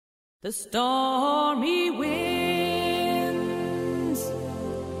The stormy winds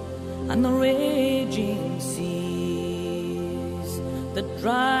and the raging seas, the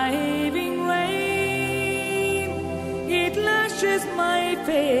driving rain, it lashes my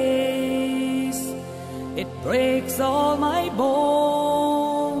face, it breaks all my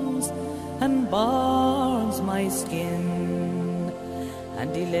bones and burns my skin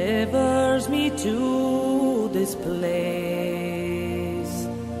and delivers me to this place.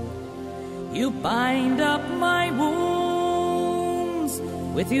 You bind up my wounds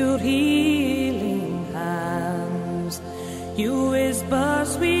with your healing hands. You whisper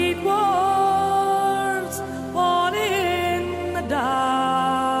sweet words all in the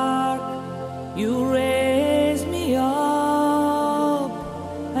dark. You raise me up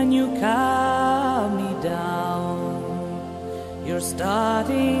and you calm me down. You're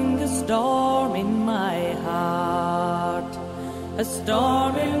starting a storm in my heart, a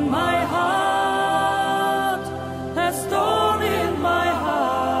storm in my heart, a storm in my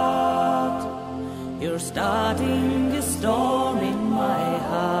heart. You're starting a storm in my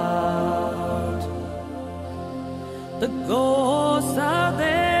heart. The ghosts are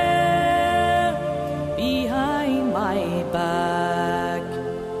there behind my back,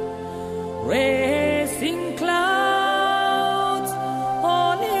 racing clouds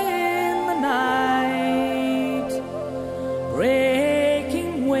all in the night,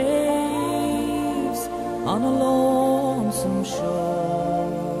 breaking waves on a lonesome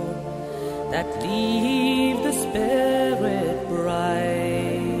shore that leave the spirit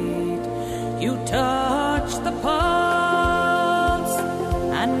bright. You touch the pulse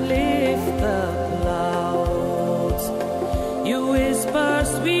and lift the clouds. You whisper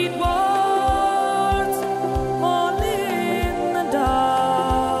sweet words all in the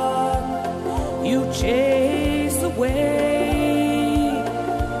dark. You chase away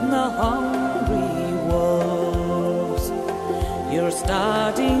the hungry wolves. You're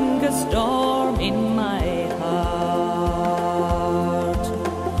starting a storm in my heart,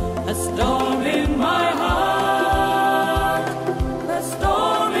 a storm in my heart, a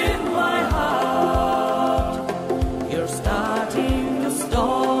storm in my heart. You're starting a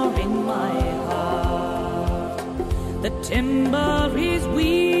storm in my heart. The timber is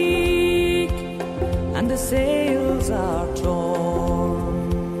weak and the sails are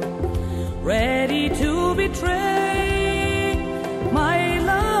torn, ready to betray my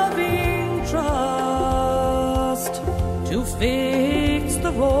loving trust, to fix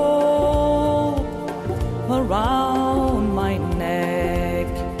the rope around my neck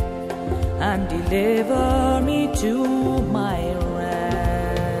and deliver me to my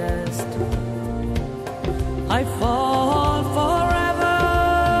rest. I fall forever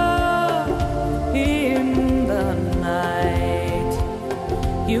in the night.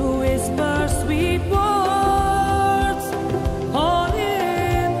 You whisper sweet words all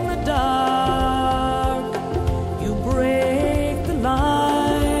in the dark. You break the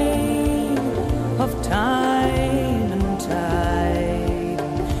line of time and tide.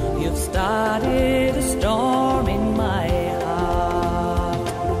 You've started a storm in my heart,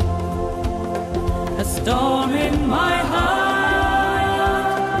 a storm in my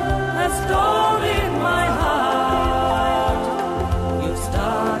heart, a storm in my heart. You've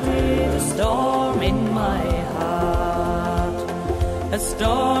started a storm in my heart, a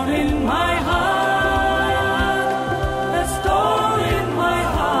storm in my